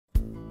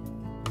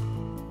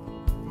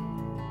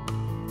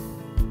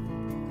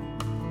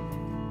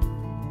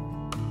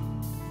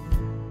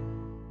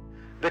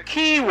The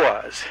key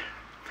was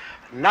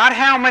not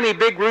how many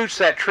big roots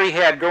that tree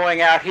had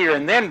growing out here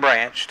and then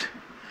branched.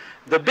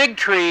 The big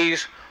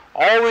trees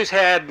always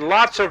had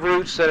lots of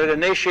roots that had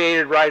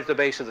initiated right at the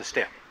base of the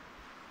stem.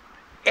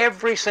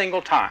 Every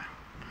single time.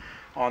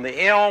 On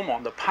the elm,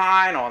 on the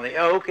pine, on the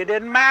oak, it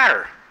didn't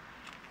matter.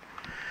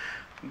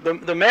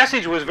 The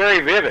message was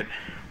very vivid.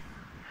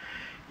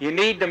 You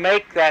need to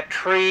make that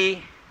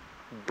tree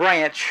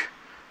branch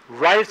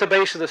right at the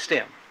base of the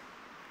stem.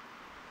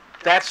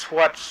 That's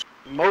what's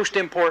most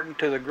important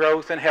to the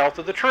growth and health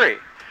of the tree.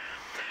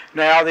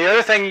 Now, the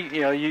other thing,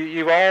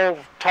 you've all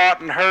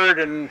taught and heard,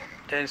 and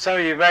some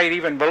of you might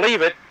even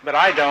believe it, but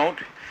I don't,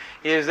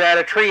 is that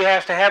a tree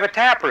has to have a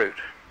taproot.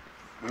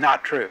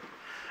 Not true.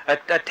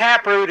 A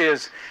taproot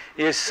is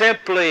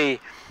simply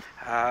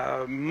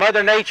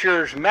Mother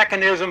Nature's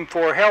mechanism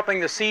for helping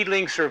the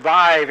seedling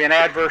survive in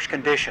adverse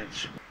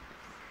conditions.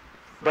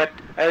 But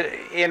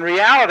in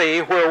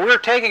reality, where we're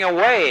taking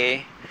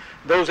away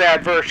those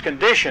adverse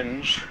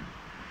conditions,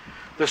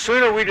 the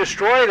sooner we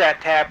destroy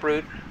that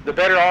taproot, the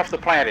better off the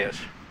plant is.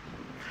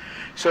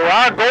 So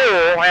our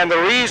goal, and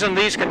the reason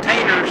these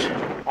containers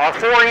are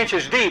 4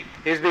 inches deep,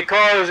 is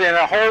because in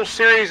a whole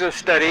series of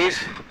studies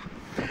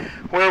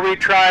where we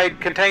tried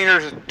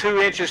containers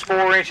 2 inches,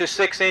 4 inches,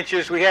 6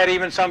 inches, we had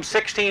even some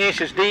 16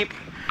 inches deep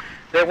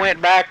that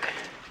went back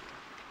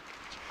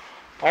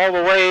all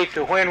the way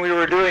to when we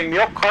were doing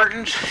milk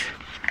cartons.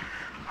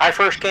 I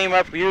first came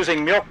up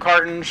using milk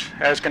cartons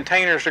as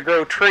containers to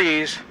grow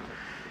trees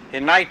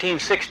in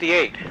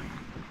 1968.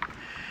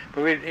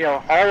 But we,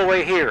 all the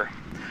way here.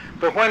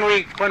 But when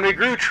we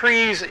grew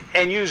trees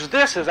and used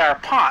this as our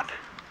pot,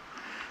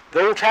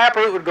 the old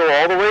taproot would go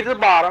all the way to the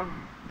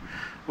bottom.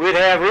 We'd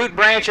have root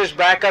branches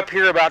back up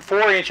here about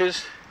 4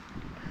 inches.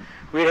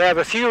 We'd have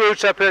a few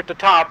roots up here at the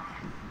top,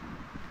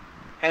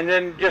 and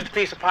then just a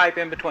piece of pipe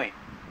in between.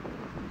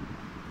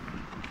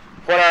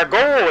 What our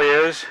goal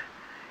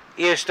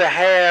is to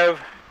have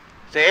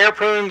the air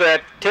prune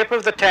that tip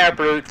of the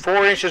taproot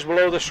 4 inches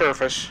below the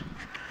surface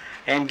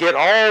and get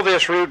all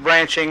this root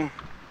branching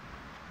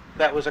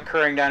that was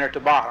occurring down at the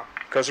bottom.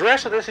 Because the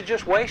rest of this is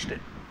just wasted.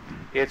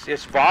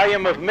 It's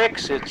volume of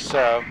mix, it's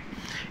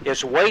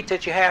weight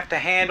that you have to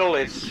handle,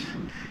 it's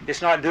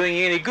not doing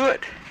you any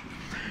good.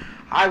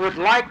 I would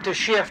like to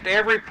shift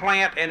every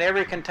plant and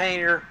every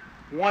container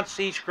once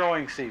each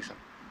growing season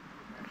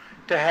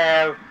to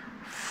have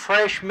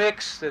fresh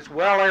mix that's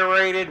well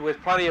aerated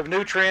with plenty of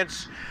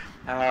nutrients,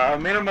 a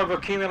minimum of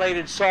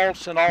accumulated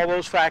salts, and all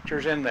those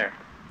factors in there.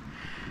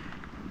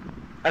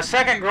 A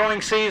second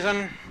growing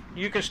season,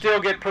 you can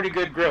still get pretty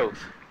good growth.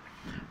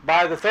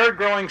 By the third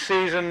growing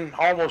season,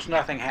 almost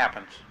nothing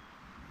happens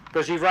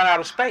because you've run out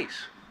of space.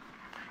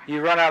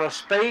 You run out of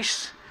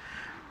space.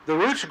 The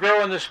roots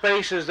grow in the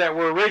spaces that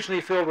were originally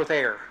filled with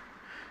air.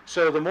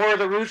 So the more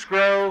the roots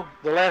grow,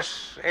 the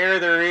less air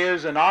there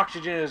is, and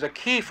oxygen is a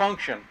key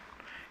function,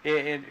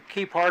 a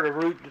key part of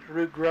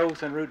root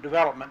growth and root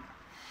development.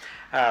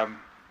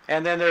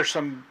 And then there's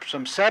some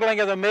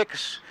settling of the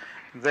mix.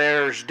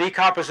 There's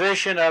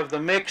decomposition of the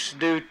mix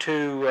due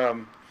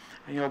to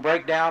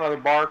breakdown of the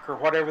bark or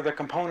whatever the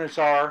components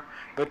are.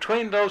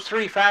 Between those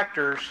three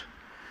factors,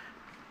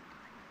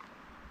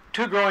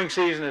 2 growing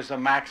seasons is the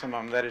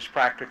maximum that is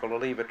practical to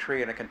leave a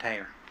tree in a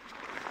container.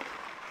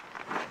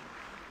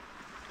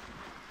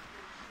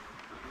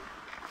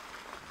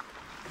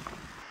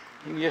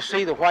 You can just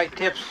see the white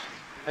tips.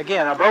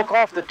 Again, I broke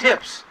off the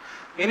tips.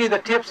 Any of the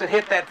tips that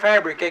hit that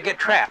fabric, they get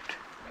trapped.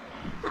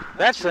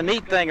 That's the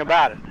neat thing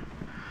about it.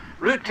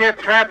 Root tip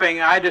trapping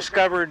I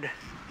discovered,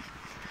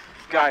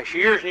 gosh,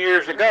 years and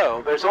years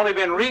ago, but it's only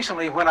been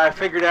recently when I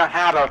figured out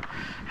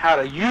how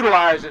to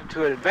utilize it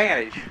to an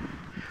advantage.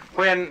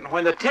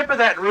 When the tip of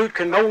that root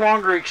can no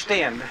longer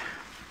extend,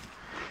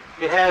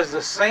 it has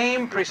the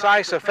same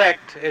precise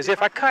effect as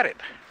if I cut it.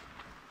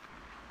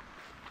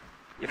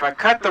 If I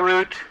cut the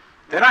root,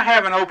 then I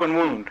have an open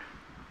wound.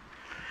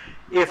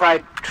 If I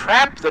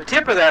trap the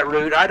tip of that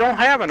root, I don't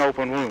have an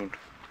open wound.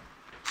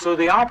 So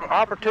the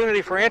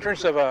opportunity for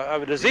entrance of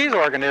a disease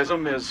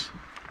organism is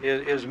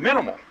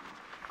minimal.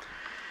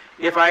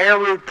 If I air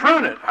root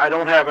prune it, I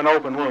don't have an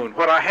open wound.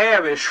 What I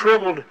have is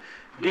shriveled,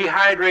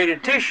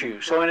 dehydrated tissue.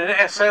 So in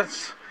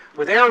essence,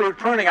 with air root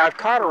pruning, I've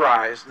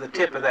cauterized the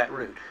tip of that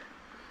root.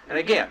 And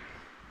again,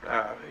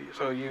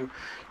 so you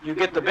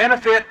get the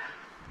benefit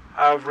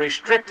of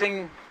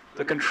restricting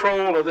the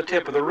control of the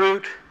tip of the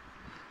root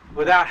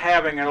without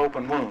having an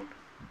open wound.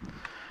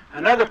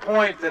 Another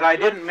point that I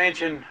didn't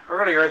mention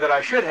earlier that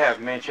I should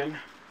have mentioned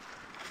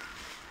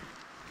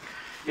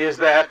is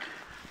that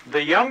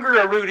the younger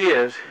a root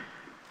is,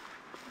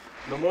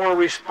 the more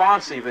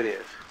responsive it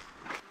is.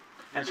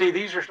 And see,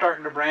 these are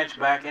starting to branch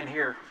back in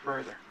here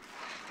further.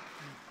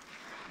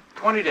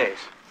 20 days.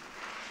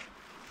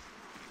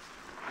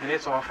 And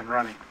it's off and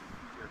running.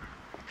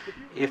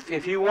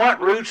 If you want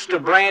roots to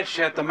branch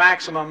at the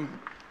maximum,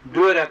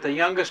 do it at the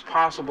youngest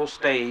possible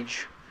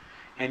stage,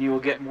 and you will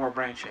get more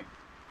branching.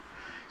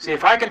 See,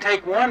 if I can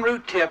take one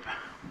root tip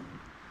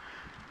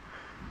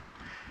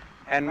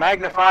and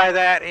magnify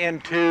that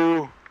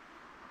into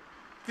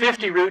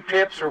 50 root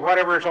tips or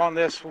whatever is on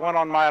this one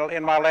on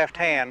in my left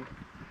hand,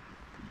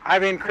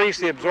 I've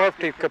increased the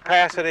absorptive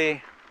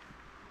capacity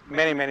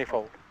many, many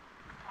fold.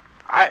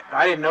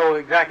 I didn't know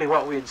exactly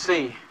what we'd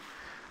see,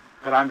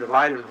 but I'm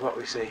delighted with what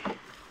we see.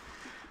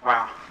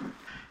 Wow.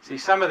 See,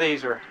 some of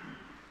those are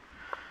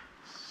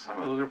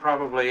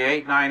probably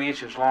 8-9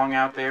 inches long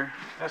out there.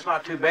 That's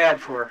not too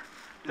bad for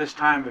this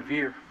time of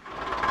year.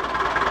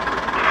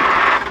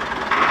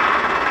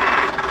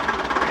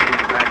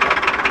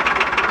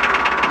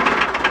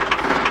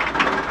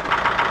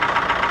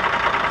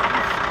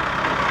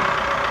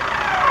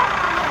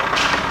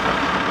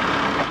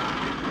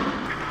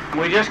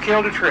 We just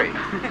killed a tree.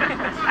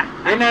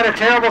 Isn't that a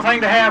terrible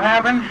thing to have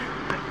happen?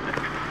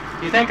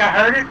 You think I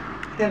heard it?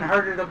 It didn't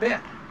hurt it a bit.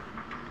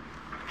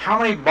 How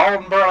many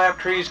bald and burlap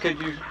trees could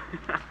you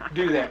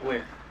do that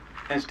with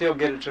and still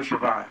get it to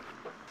survive?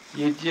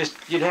 You'd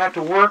have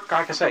to work,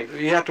 like I say,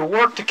 you have to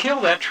work to kill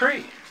that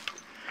tree.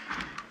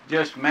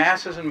 Just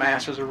masses and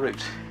masses of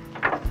roots.